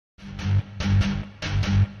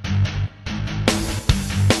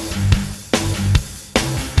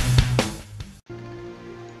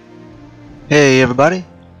Hey everybody,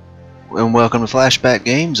 and welcome to Flashback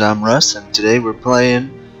Games. I'm Russ, and today we're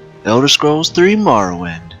playing Elderscrolls 3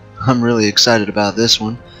 Morrowind. I'm really excited about this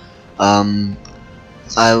one.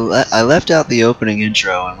 I left out the opening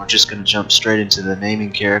intro, and we're just going to jump straight into the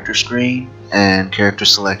naming character screen and character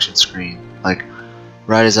selection screen, like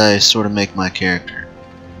right as I sort of make my character.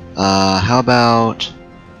 How about...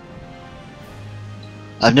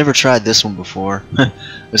 I've never tried this one before.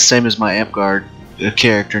 The same as my Amp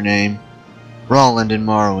character name. Roland in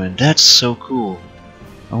Morrowind. That's so cool.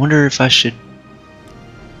 I wonder if I should...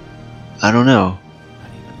 I don't know. Not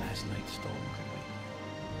even last night's storm could wait.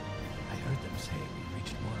 I heard them say we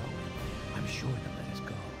reached Morrowind. I'm sure they'll let us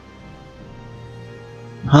go.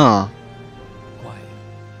 Huh. Quiet.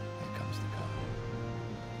 Here comes the car.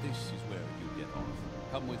 This is where you get off.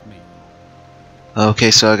 Come with me.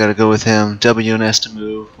 Okay, so I gotta go with him. W and S to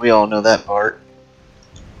move. We all know that part.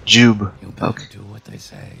 Jube. You better Okay. do what they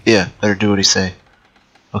say. Yeah, better do what he say.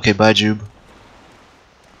 Okay, bye Jube.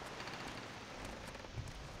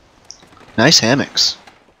 Nice hammocks.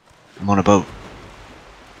 I'm on a boat.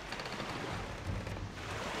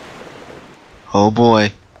 Oh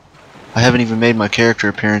boy. I haven't even made my character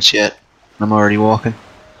appearance yet. I'm already walking.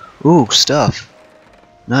 Ooh, stuff.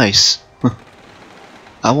 Nice.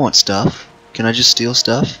 I want stuff. Can I just steal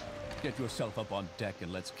stuff? Get yourself up on deck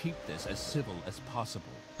and let's keep this as civil as possible.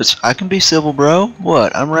 I can be civil, bro.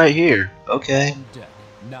 What? I'm right here. Okay. On deck.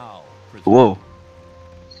 Now. Whoa.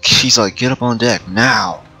 He's like, get up on deck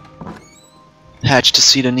now. Hatch to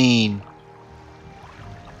Cedanine.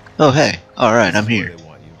 Oh, hey. Alright, I'm here. They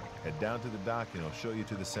want you. Head down to the dock and I'll show you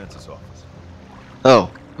to the census office. Oh,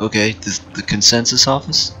 okay. The consensus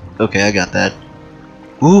office? Okay, I got that.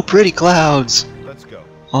 Ooh, pretty clouds. Let's go.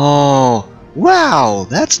 Oh, wow.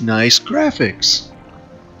 That's nice graphics.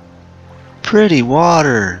 Pretty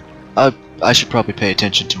water. I should probably pay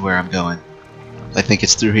attention to where I'm going. I think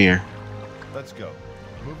it's through here. Let's go.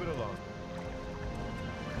 Move it along.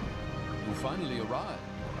 You finally arrived.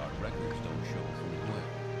 Our records don't show from where.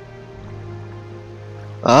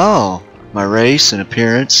 Oh, my race and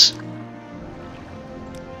appearance.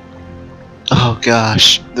 Oh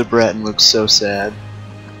gosh, the Breton looks so sad.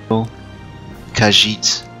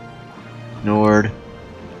 Khajiit, Nord,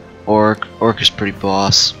 Orc. Orc is pretty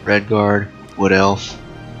boss. Redguard, Wood Elf.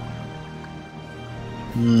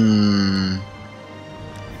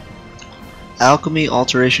 Alchemy,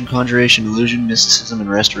 Alteration, Conjuration, Illusion, Mysticism, and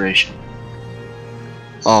Restoration.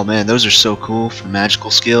 Oh man, those are so cool for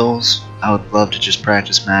magical skills. I would love to just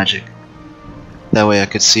practice magic. That way I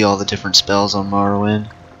could see all the different spells on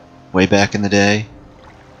Morrowind, way back in the day.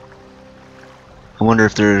 I wonder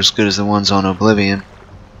if they're as good as the ones on Oblivion.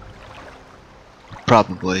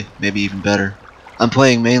 Probably, maybe even better. I'm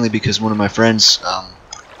playing mainly because one of my friends,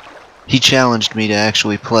 he challenged me to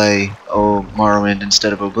actually play Morrowind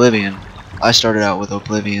instead of Oblivion. I started out with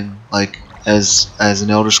Oblivion, like, as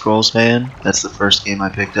an Elder Scrolls fan. That's the first game I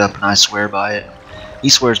picked up, and I swear by it. He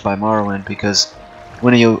swears by Morrowind because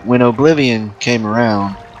when Oblivion came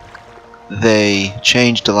around, they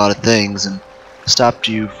changed a lot of things and stopped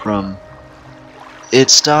you from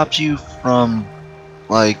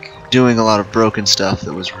like doing a lot of broken stuff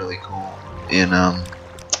that was really cool in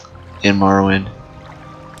Morrowind.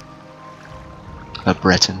 A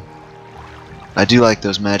Breton. I do like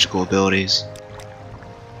those magical abilities.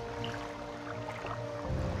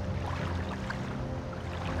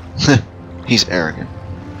 He's arrogant.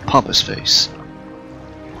 Pompous face.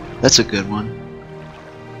 That's a good one.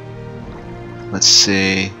 Let's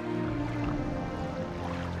see.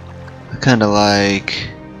 I kinda like...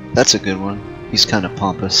 That's a good one. He's kinda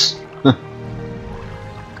pompous.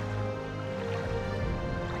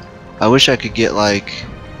 I wish I could get like...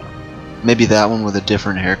 maybe that one with a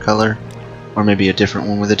different hair color. Or maybe a different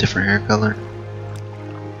one with a different hair color.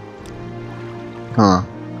 Huh.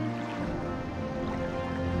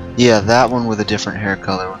 Yeah, that one with a different hair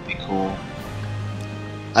color would be cool.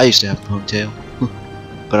 I used to have a ponytail.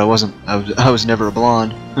 But I was never a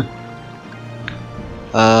blonde.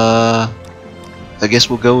 I guess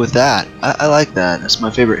we'll go with that. I like that. That's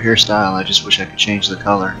my favorite hairstyle. I just wish I could change the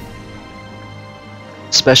color.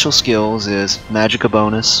 Special skills is Magicka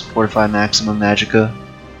bonus, Fortify maximum Magicka,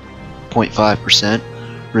 0.5%.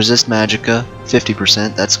 Resist Magicka,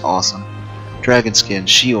 50%. That's awesome. Dragon Skin,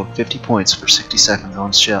 shield, 50 points for 60 seconds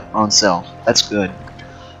on self. That's good.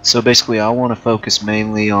 So basically I want to focus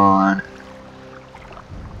mainly on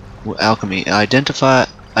alchemy.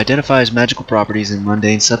 Identifies magical properties in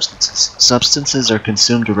mundane substances. Substances are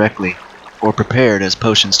consumed directly or prepared as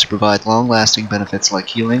potions to provide long-lasting benefits like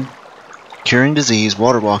healing, curing disease,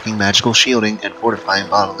 water walking, magical shielding, and fortifying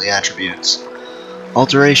bodily attributes.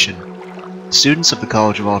 Alteration. Students of the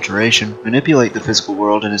College of Alteration manipulate the physical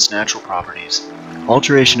world and its natural properties.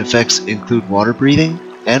 Alteration effects include water breathing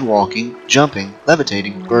and walking, jumping,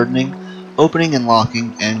 levitating, burdening, opening and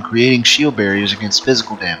locking, and creating shield barriers against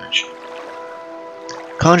physical damage.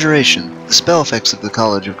 Conjuration. The spell effects of the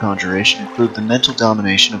College of Conjuration include the mental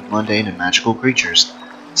domination of mundane and magical creatures,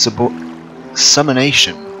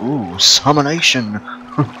 summonation, summonation,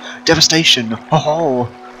 devastation,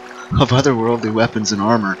 of otherworldly weapons and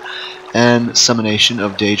armor, and summonation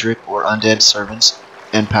of Daedric or undead servants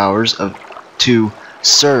and powers to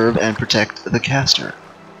serve and protect the caster.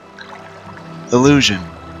 Illusion.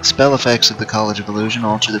 Spell effects of the College of Illusion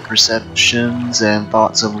alter the perceptions and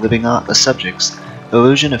thoughts of living subjects.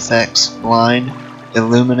 Illusion effects blind,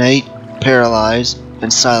 illuminate, paralyze,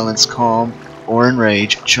 and silence, calm, or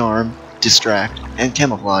enrage, charm, distract, and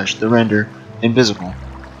camouflage the render invisible.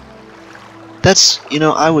 That's,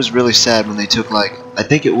 I was really sad when they took, I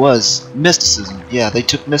think it was mysticism. Yeah, they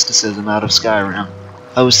took mysticism out of Skyrim.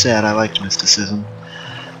 I was sad, I liked mysticism.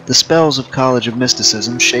 The spells of College of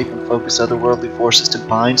Mysticism shape and focus otherworldly forces to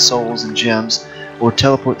bind souls and gems, or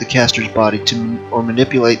teleport the caster's body or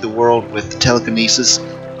manipulate the world with telekinesis,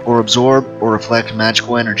 or absorb or reflect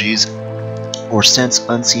magical energies, or sense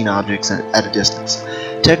unseen objects at a distance.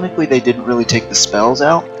 Technically, they didn't really take the spells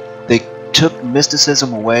out. They took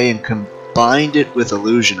mysticism away and combined it with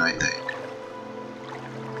illusion, I think.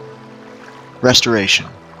 Restoration.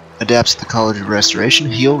 Adapts to the College of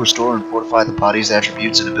Restoration. Heal, restore, and fortify the body's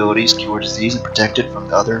attributes and abilities, cure disease, and protect it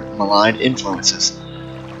from other malign influences.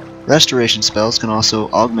 Restoration spells can also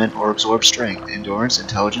augment or absorb strength, endurance,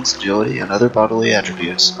 intelligence, agility, and other bodily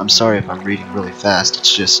attributes. I'm sorry if I'm reading really fast,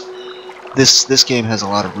 it's just this game has a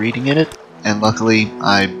lot of reading in it, and luckily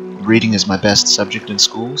reading is my best subject in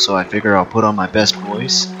school, so I figure I'll put on my best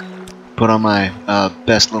voice, put on my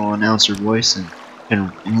best little announcer voice,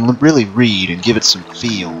 and really read and give it some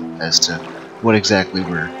feel as to what exactly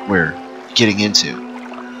we're getting into.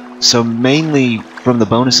 So mainly from the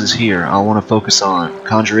bonuses here, I'll want to focus on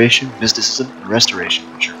Conjuration, Mysticism, and Restoration,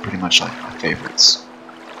 which are pretty much like my favorites.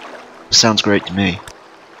 Sounds great to me.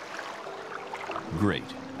 Great.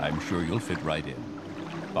 I'm sure you'll fit right in.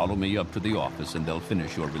 Follow me up to the office and they'll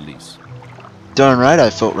finish your release. Darn right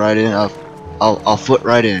I foot right in. I'll foot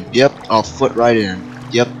right in. Yep, I'll foot right in.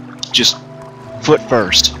 Yep, just foot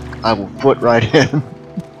first. I will foot right in.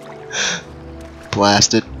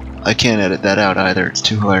 Blast it. I can't edit that out either, it's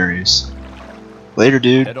too hilarious. Later,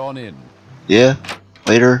 dude. Head on in. Yeah,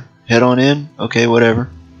 later. Head on in? Okay,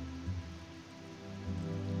 whatever.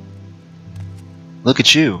 Look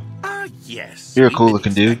at you. Ah, yes. You're a cool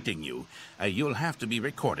looking dude. You. You'll have to be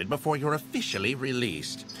recorded before you're officially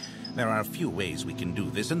released. There are a few ways we can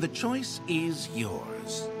do this, and the choice is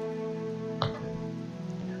yours.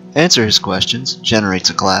 Answer his questions,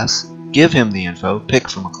 generates a class, give him the info, pick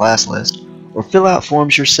from a class list, or fill out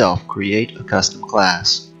forms yourself, create a custom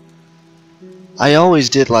class. I always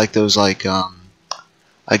did like those, I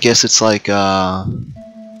guess it's like,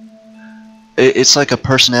 it's like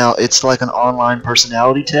it's like an online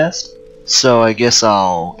personality test, so I guess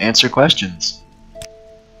I'll answer questions.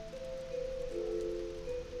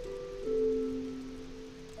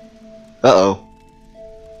 Uh-oh.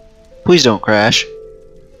 Please don't crash.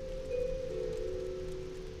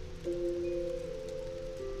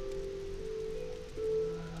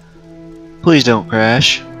 Please don't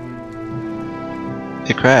crash.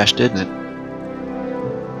 It crashed, didn't it?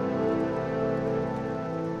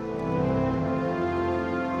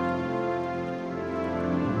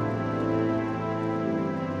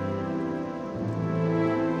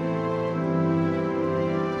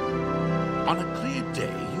 On a clear day,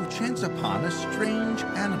 you chance upon a strange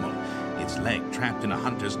animal, its leg trapped in a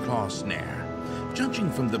hunter's claw snare.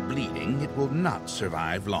 Judging from the bleeding, it will not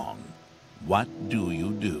survive long. What do you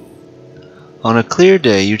do? On a clear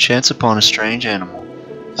day, you chance upon a strange animal.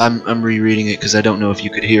 I'm rereading it because I don't know if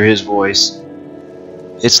you could hear his voice.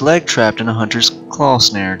 Its leg trapped in a hunter's claw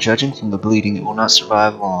snare. Judging from the bleeding, it will not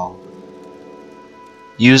survive long.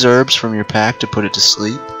 Use herbs from your pack to put it to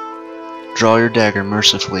sleep. Draw your dagger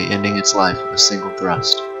mercifully, ending its life with a single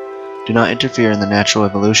thrust. Do not interfere in the natural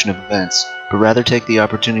evolution of events, but rather take the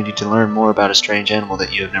opportunity to learn more about a strange animal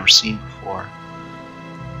that you have never seen before.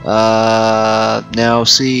 Now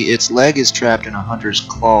see, its leg is trapped in a hunter's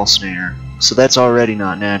claw snare, so that's already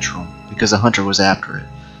not natural, because a hunter was after it.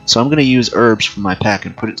 So I'm going to use herbs from my pack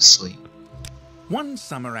and put it to sleep. One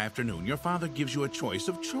summer afternoon, your father gives you a choice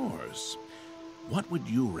of chores. What would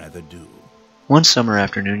you rather do? One summer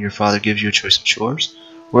afternoon, your father gives you a choice of chores.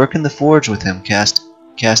 Work in the forge with him,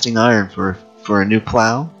 casting iron for a new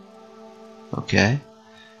plow. Okay.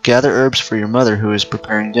 Gather herbs for your mother who is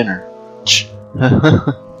preparing dinner.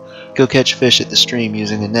 Go catch fish at the stream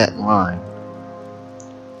using a net and line.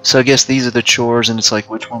 So I guess these are the chores, and it's like,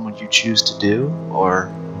 which one would you choose to do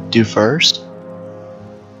or do first?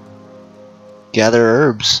 Gather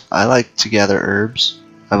herbs. I like to gather herbs.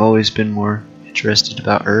 I've always been more interested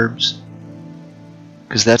about herbs,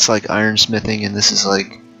 because that's like ironsmithing, and this is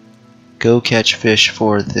like go catch fish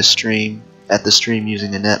for the stream at the stream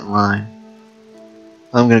using a net and line.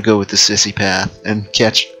 I'm gonna go with the sissy path and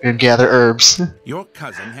catch and gather herbs. Your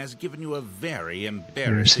cousin has given you a very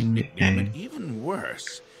embarrassing nickname, and even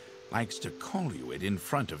worse, likes to call you it in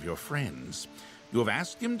front of your friends. You have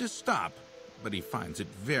asked him to stop, but he finds it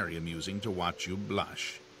very amusing to watch you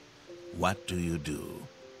blush. What do you do?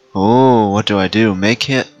 Oh, what do I do? Make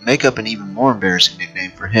up an even more embarrassing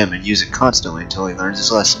nickname for him and use it constantly until he learns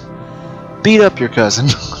his lesson. Beat up your cousin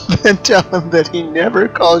and tell him that he never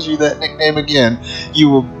calls you that nickname again. You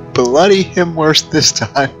will bloody him worse this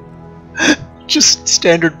time. Just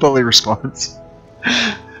standard bully response.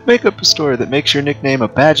 Make up a story that makes your nickname a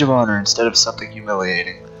badge of honor instead of something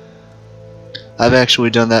humiliating. I've actually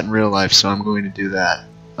done that in real life, so I'm going to do that.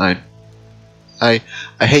 I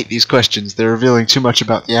hate these questions. They're revealing too much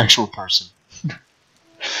about the actual person.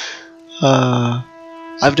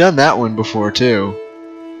 I've done that one before too.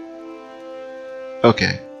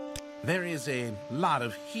 Okay. There is a lot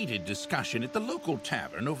of heated discussion at the local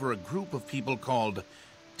tavern over a group of people called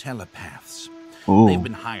telepaths. Ooh. They've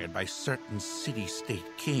been hired by certain city-state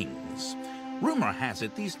kings. Rumor has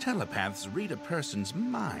it these telepaths read a person's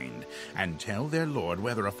mind and tell their lord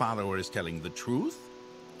whether a follower is telling the truth.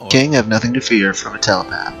 King, have nothing to fear from a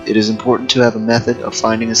telepath. It is important to have a method of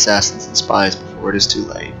finding assassins and spies before it is too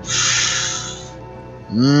late.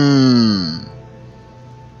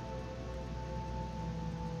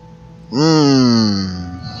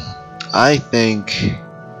 I think...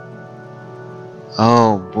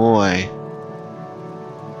 Oh boy.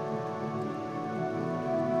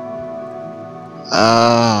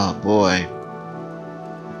 Oh boy.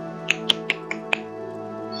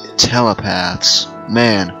 Telepaths.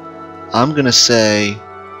 Man, I'm gonna say...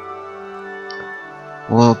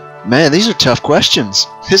 Well, man, these are tough questions.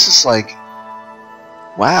 This is like...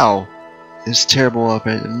 Wow. This is terrible up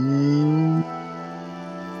at...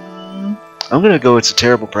 I'm gonna go, it's a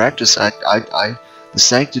terrible practice. The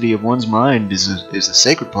sanctity of one's mind is a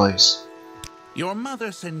sacred place. Your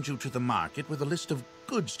mother sends you to the market with a list of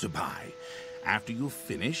goods to buy. After you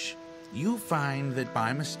finish, you find that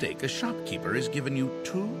by mistake a shopkeeper has given you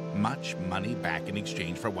too much money back in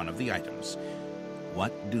exchange for one of the items.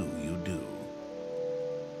 What do you do?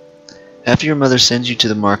 After your mother sends you to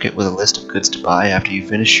the market with a list of goods to buy, after you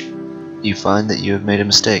finish, you find that you have made a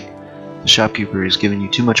mistake. The shopkeeper has given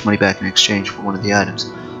you too much money back in exchange for one of the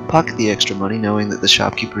items. Pocket the extra money, knowing that the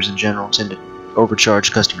shopkeepers in general tend to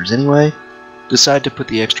overcharge customers anyway. Decide to put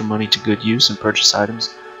the extra money to good use and purchase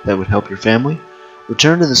items that would help your family.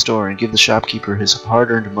 Return to the store and give the shopkeeper his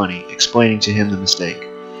hard-earned money, explaining to him the mistake.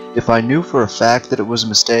 If I knew for a fact that it was a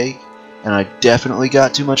mistake, and I definitely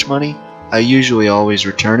got too much money, I usually always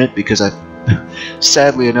return it because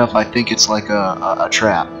sadly enough, I think it's like a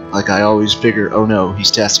trap. Like I always figure, oh no,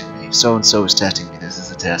 he's testing me. So-and-so is testing me. This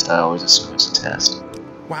is a test. I always assume it's a test.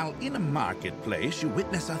 While in a marketplace, you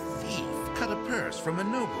witness a thief cut a purse from a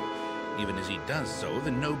noble. Even as he does so,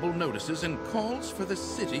 the noble notices and calls for the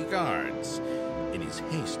city guards. In his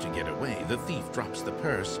haste to get away, the thief drops the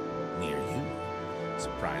purse near you.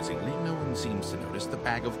 Surprisingly, no one seems to notice the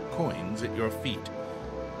bag of coins at your feet.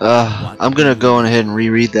 I'm gonna go on ahead and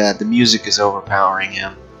reread that. The music is overpowering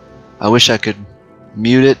him. I wish I could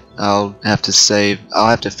mute it. I'll have to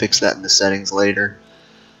fix that in the settings later.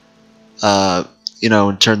 You know,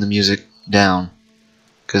 and turn the music down.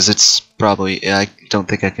 Because it's probably, I don't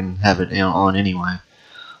think I can have it on anyway.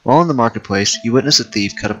 While in the marketplace, you witness a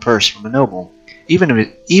thief cut a purse from a noble.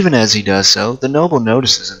 Even as he does so, the noble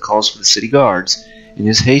notices and calls for the city guards. In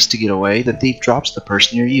his haste to get away, the thief drops the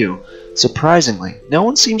purse near you. Surprisingly, no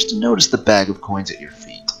one seems to notice the bag of coins at your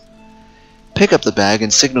feet. Pick up the bag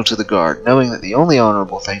and signal to the guard, knowing that the only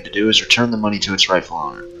honorable thing to do is return the money to its rightful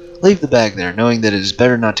owner. Leave the bag there, knowing that it is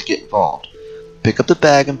better not to get involved. Pick up the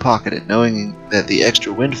bag and pocket it, knowing that the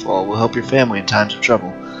extra windfall will help your family in times of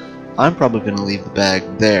trouble. I'm probably going to leave the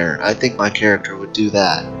bag there. I think my character would do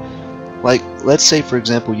that. Like, let's say for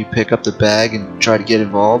example you pick up the bag and try to get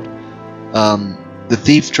involved. The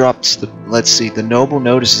thief drops the noble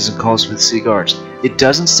notices and calls for the city guards. It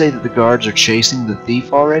doesn't say that the guards are chasing the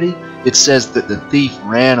thief already. It says that the thief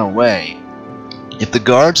ran away. If the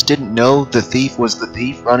guards didn't know the thief was the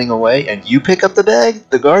thief running away and you pick up the bag,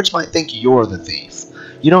 the guards might think you're the thief.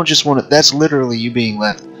 You don't just want to, that's literally you being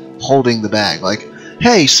left holding the bag. Like,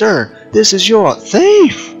 Hey, sir, this is your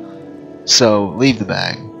thief! So, leave the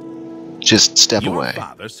bag. Just step Your away.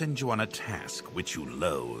 father sends you on a task which you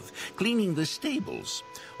loathe, cleaning the stables.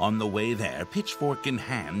 On the way there, pitchfork in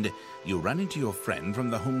hand, you run into your friend from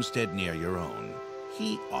the homestead near your own.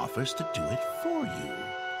 He offers to do it for you,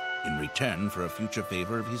 in return for a future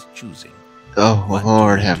favor of his choosing. Oh, What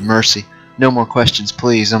Lord, do you have do? mercy. No more questions,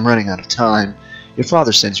 please. I'm running out of time. Your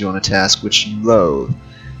father sends you on a task which you loathe.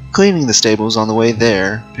 Cleaning the stables on the way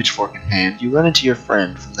there, pitchfork in hand, you run into your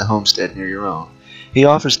friend from the homestead near your own. He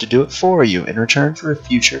offers to do it for you in return for a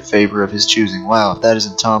future favor of his choosing. Wow, if that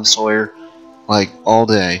isn't Tom Sawyer, like, all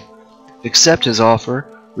day. Accept his offer,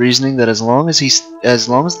 reasoning that as long as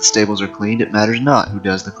the stables are cleaned, it matters not who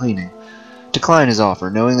does the cleaning. Decline his offer,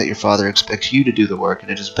 knowing that your father expects you to do the work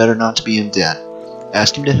and it is better not to be in debt.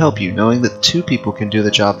 Ask him to help you, knowing that 2 people can do the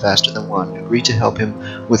job faster than 1. Agree to help him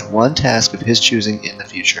with one task of his choosing in the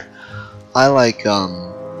future. I like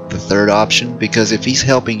the third option, because if he's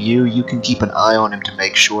helping you, you can keep an eye on him to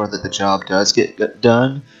make sure that the job does get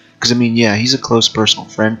done. Because, I mean, yeah, he's a close personal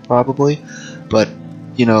friend probably, but,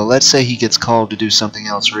 you know, let's say he gets called to do something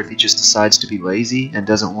else, or if he just decides to be lazy and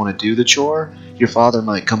doesn't want to do the chore, your father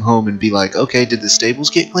might come home and be like, okay, did the stables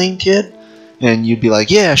get clean, kid? And you'd be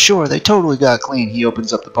like, yeah, sure, they totally got clean. He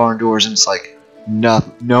opens up the barn doors and it's like,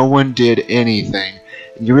 no one did anything.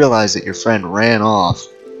 And you realize that your friend ran off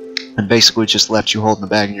and basically just left you holding the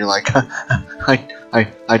bag, and you're like,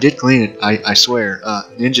 I did clean it, I swear.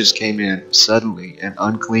 Ninjas came in suddenly and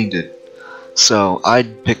uncleaned it. So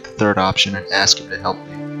I'd pick the third option and ask him to help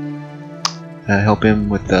me. Help him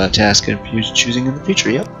with the task of choosing in the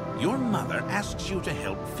future, yep. Your mother asks you to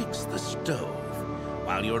help fix the stove.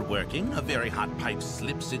 While you're working, a very hot pipe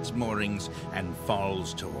slips its moorings and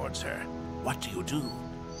falls towards her. What do you do?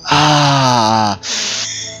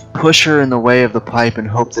 Push her in the way of the pipe and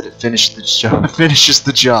hope that it finishes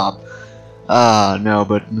the job. No,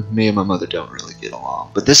 but me and my mother don't really get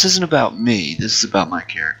along. But this isn't about me, this is about my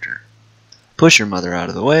character. Push your mother out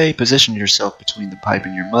of the way, position yourself between the pipe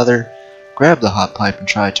and your mother, grab the hot pipe and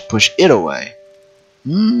try to push it away.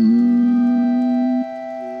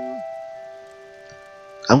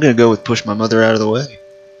 I'm gonna go with push my mother out of the way.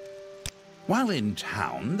 While in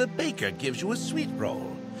town, the baker gives you a sweet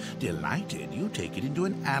roll. Delighted, you take it into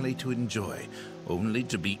an alley to enjoy, only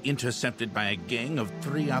to be intercepted by a gang of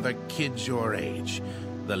 3 other kids your age.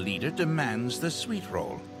 The leader demands the sweet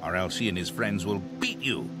roll, or else he and his friends will beat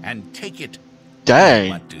you and take it.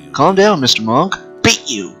 Dang, What do you calm do? down, Mr. Monk. Beat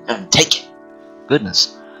you and take it.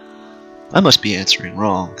 Goodness. I must be answering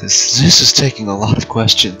wrong, because this is taking a lot of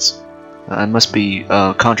questions. I must be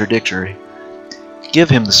contradictory. Give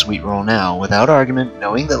him the sweet roll now, without argument,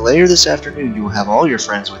 knowing that later this afternoon you will have all your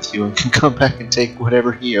friends with you and can come back and take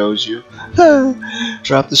whatever he owes you.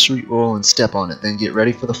 Drop the sweet roll and step on it, then get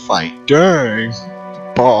ready for the fight. Dang!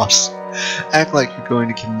 Boss. Act like you're going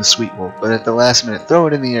to give him the sweet roll, but at the last minute throw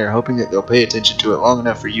it in the air, hoping that they'll pay attention to it long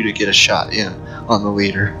enough for you to get a shot in on the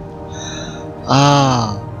leader.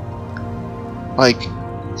 Like,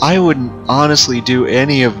 I wouldn't honestly do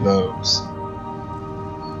any of those.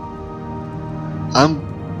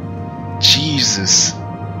 Jesus.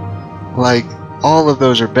 Like, all of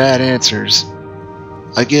those are bad answers.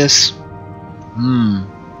 I guess,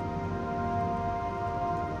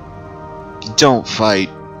 don't fight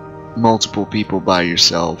multiple people by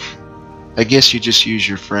yourself. I guess you just use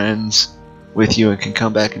your friends with you and can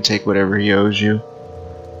come back and take whatever he owes you.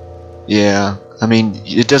 Yeah, I mean,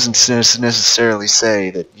 it doesn't necessarily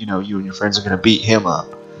say that, you know, you and your friends are going to beat him up.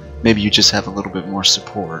 Maybe you just have a little bit more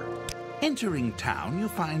support. Entering town, you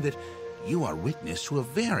find that you are witness to a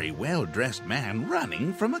very well-dressed man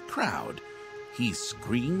running from a crowd. He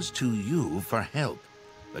screams to you for help.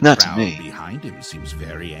 The Not to crowd me. behind him seems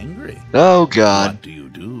very angry. Oh God. What do you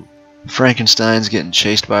do? Frankenstein's getting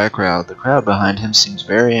chased by a crowd. The crowd behind him seems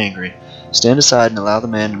very angry. Stand aside and allow the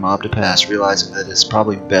man and mob to pass, realizing that it's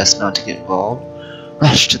probably best not to get involved.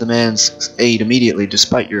 Rush to the man's aid immediately,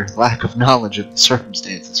 despite your lack of knowledge of the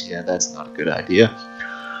circumstances. Yeah, that's not a good idea.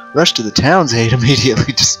 Rush to the town's aid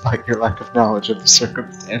immediately, despite your lack of knowledge of the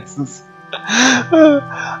circumstances.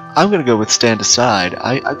 I'm gonna go with stand aside.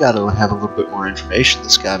 I gotta have a little bit more information.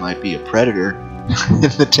 This guy might be a predator, and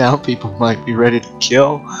the town people might be ready to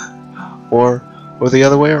kill, or the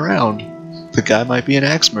other way around. The guy might be an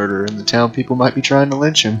axe murderer, and the town people might be trying to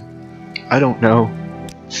lynch him. I don't know.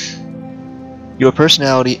 Your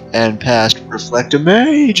personality and past reflect a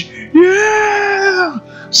mage. Yeah,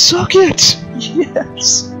 suck it.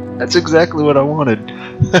 Yes. That's exactly what I wanted.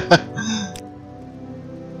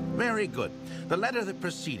 Very good. The letter that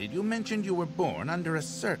preceded you mentioned you were born under a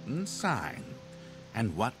certain sign.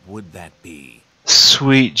 And what would that be?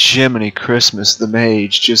 Sweet Jiminy Christmas, the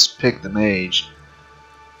mage. Just pick the mage.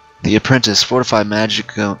 The apprentice, fortify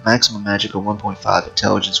magicka, maximum magicka 1.5,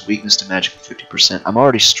 intelligence, weakness to magicka 50%. I'm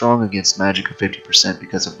already strong against magicka 50%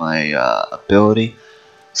 because of my ability,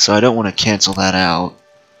 so I don't want to cancel that out.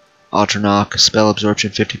 Ultranock, spell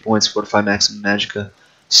absorption 50 points, fortify maximum magicka,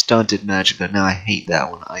 stunted magicka. Now I hate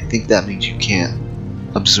that one. I think that means you can't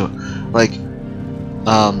absorb, like,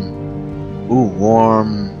 womb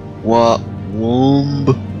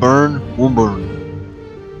burn.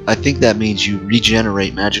 I think that means you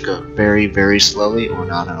regenerate magicka very, very slowly or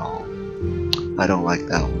not at all. I don't like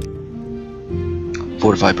that one.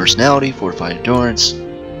 Fortify personality, fortify endurance,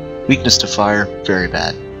 weakness to fire, very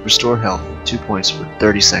bad. Restore health, 2 points for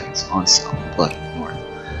 30 seconds on self, blood north.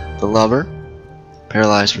 The lover,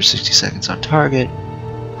 paralyzed for 60 seconds on target,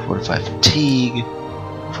 fortify fatigue,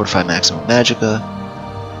 fortify maximum magicka.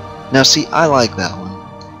 Now see, I like that one.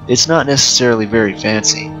 It's not necessarily very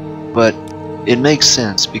fancy, but it makes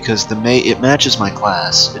sense because it matches my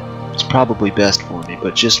class. It's probably best for me,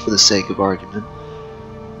 but just for the sake of argument.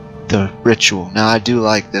 The ritual. Now I do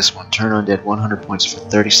like this one. Turn undead 100 points for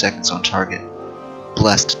 30 seconds on target.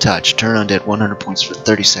 Blessed touch. Turn undead 100 points for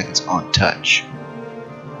 30 seconds on touch.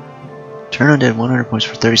 Turn undead 100 points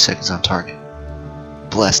for 30 seconds on target.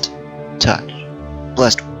 Blessed touch.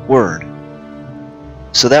 Blessed word.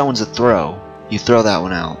 So that one's a throw. You throw that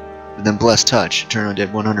one out. And then Blessed Touch, turn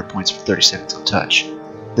undead 100 points for 30 seconds on touch.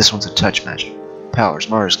 This one's a touch magic. Powers,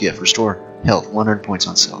 Mara's Gift, restore health 100 points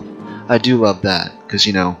on self. I do love that, because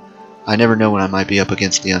you know, I never know when I might be up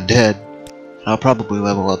against the undead. I'll probably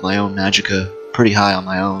level up my own magicka pretty high on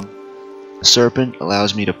my own. Serpent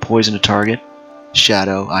allows me to poison a target.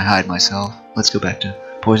 Shadow, I hide myself. Let's go back to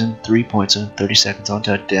poison, 3 points on 30 seconds on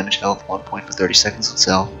touch, damage health 1 point for 30 seconds on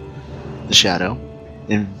self. The Shadow.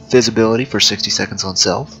 Invisibility for 60 seconds on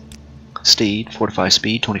self. Steed, fortify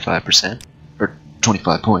speed 25%, or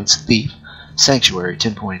 25 points. Thief, sanctuary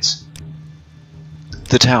 10 points.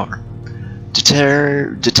 The Tower,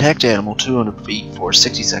 detect animal 200 feet for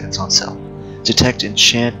 60 seconds on self. Detect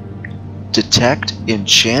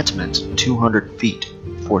enchantment 200 feet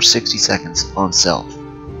for 60 seconds on self.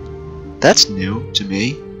 That's new to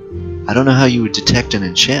me. I don't know how you would detect an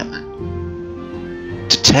enchantment.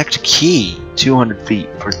 Detect key 200 feet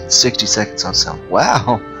for 60 seconds on self.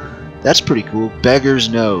 Wow. That's pretty cool. Beggar's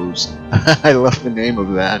Nose. I love the name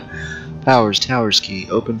of that. Powers, Tower's Key.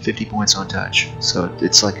 Open 50 points on touch. So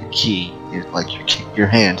it's like a key. Like your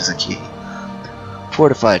hand is a key.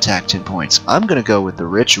 Fortify attack 10 points. I'm going to go with the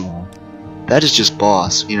Ritual. That is just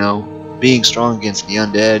boss, you know. Being strong against the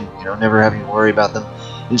undead, you know, never having to worry about them.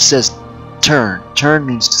 It says turn. Turn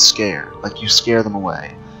means to scare. Like you scare them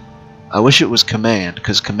away. I wish it was command,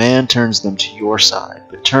 because command turns them to your side.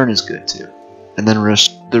 But turn is good too. And then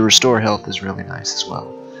the restore health is really nice as well,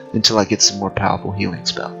 until I get some more powerful healing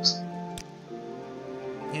spells.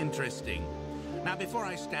 Interesting. Now, before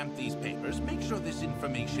I stamp these papers, make sure this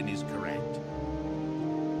information is correct.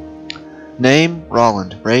 Name,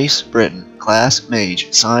 Roland. Race, Britain. Class,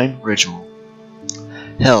 Mage. Sign, Ritual.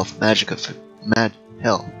 Health, Magicka,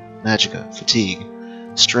 Fatigue.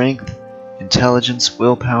 Strength, Intelligence,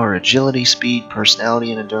 Willpower, Agility, Speed,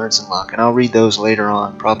 Personality, and Endurance, and Luck. And I'll read those later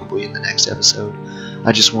on, probably in the next episode.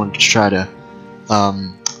 I just wanted to try to,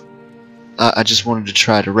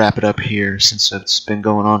 wrap it up here since it's been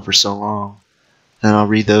going on for so long. And I'll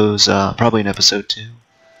read those probably in episode 2.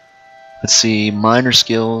 Let's see, minor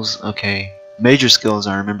skills. Okay, major skills.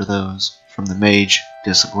 I remember those from the Mage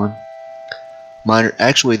discipline.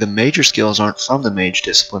 Actually, the major skills aren't from the Mage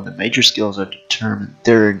discipline. The major skills are determined.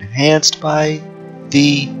 They're enhanced by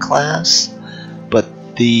the class, but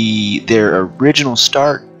their original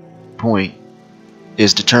start point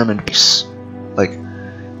is determined. Like,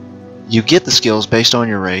 you get the skills based on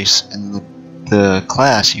your race, and the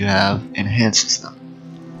class you have enhances them.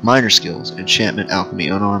 Minor skills: enchantment, alchemy,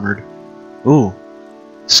 unarmored. Ooh,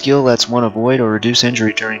 skill lets one avoid or reduce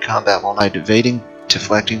injury during combat while not evading,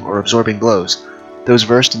 deflecting, or absorbing blows. Those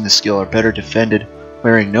versed in this skill are better defended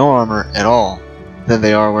wearing no armor at all than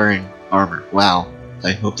they are wearing armor. Wow,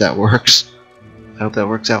 I hope that works. I hope that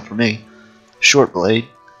works out for me. Short blade,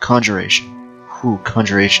 conjuration. Whew,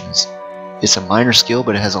 conjuration it's a minor skill,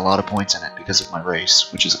 but it has a lot of points in it because of my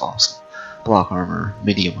race, which is awesome. Block armor,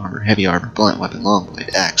 medium armor, heavy armor, blunt weapon, long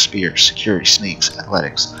blade, axe, spear, security, sneaks,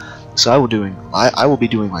 athletics. So I will be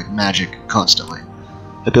doing like magic constantly.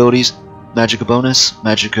 Abilities: Magicka bonus,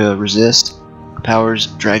 Magicka resist. Powers: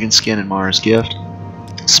 Dragon Skin and Mara's Gift.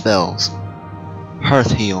 Spells: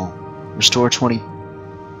 Hearth Heal, restore 20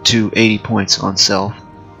 to 80 points on self.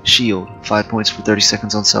 Shield, 5 points for 30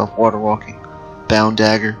 seconds on self. Water Walking. Bound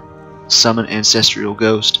Dagger, Summon Ancestral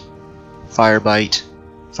Ghost, Fire Bite,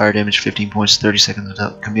 fire damage 15 points, 30 seconds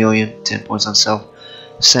on Chameleon, 10 points on self,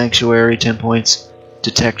 Sanctuary 10 points,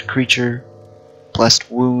 Detect Creature,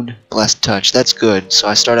 Blessed Wound, Blessed Touch. That's good, so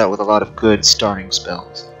I start out with a lot of good starting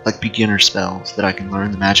spells, like beginner spells that I can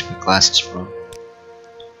learn the magic classes from.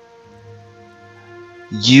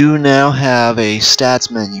 You now have a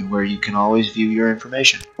stats menu where you can always view your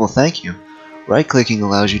information. Well, thank you. Right-clicking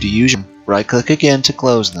allows you to use them. Right-click again to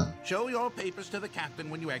close them. Show your papers to the captain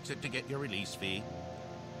when you exit to get your release fee.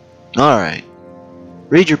 Alright.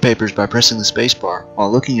 Read your papers by pressing the spacebar.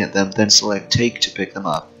 While looking at them, then select Take to pick them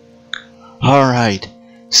up. Alright.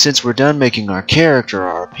 Since we're done making our character,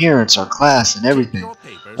 our appearance, our class, and everything,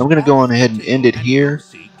 I'm going to go on ahead and end it here.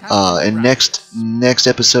 And next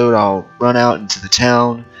episode I'll run out into the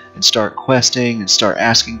town and start questing and start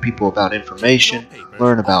asking people about information,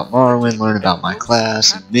 learn about Morrowind, learn about my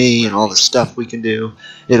class and me and all the stuff we can do.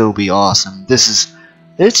 It'll be awesome.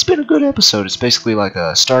 It's been a good episode. It's basically like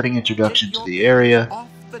a starting introduction to the area.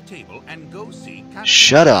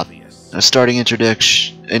 Shut up. A starting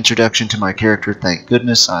introduction to my character. Thank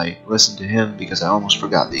goodness I listened to him because I almost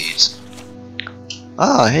forgot these.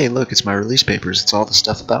 Ah, hey, look, it's my release papers. It's all the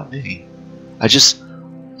stuff about me.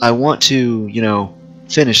 I want to,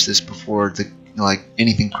 finish this before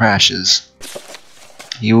anything crashes.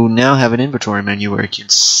 You now have an inventory menu where you can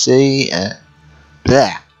see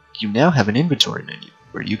You now have an inventory menu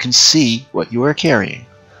where you can see what you are carrying.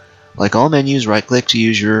 Like all menus, right-click to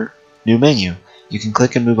use your new menu. You can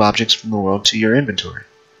click and move objects from the world to your inventory.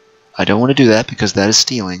 I don't want to do that because that is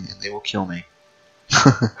stealing and they will kill me.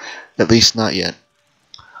 At least not yet.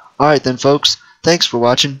 Alright then folks, thanks for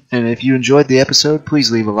watching, and if you enjoyed the episode,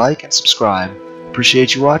 please leave a like and subscribe.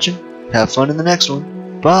 Appreciate you watching. Have fun in the next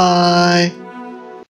one. Bye!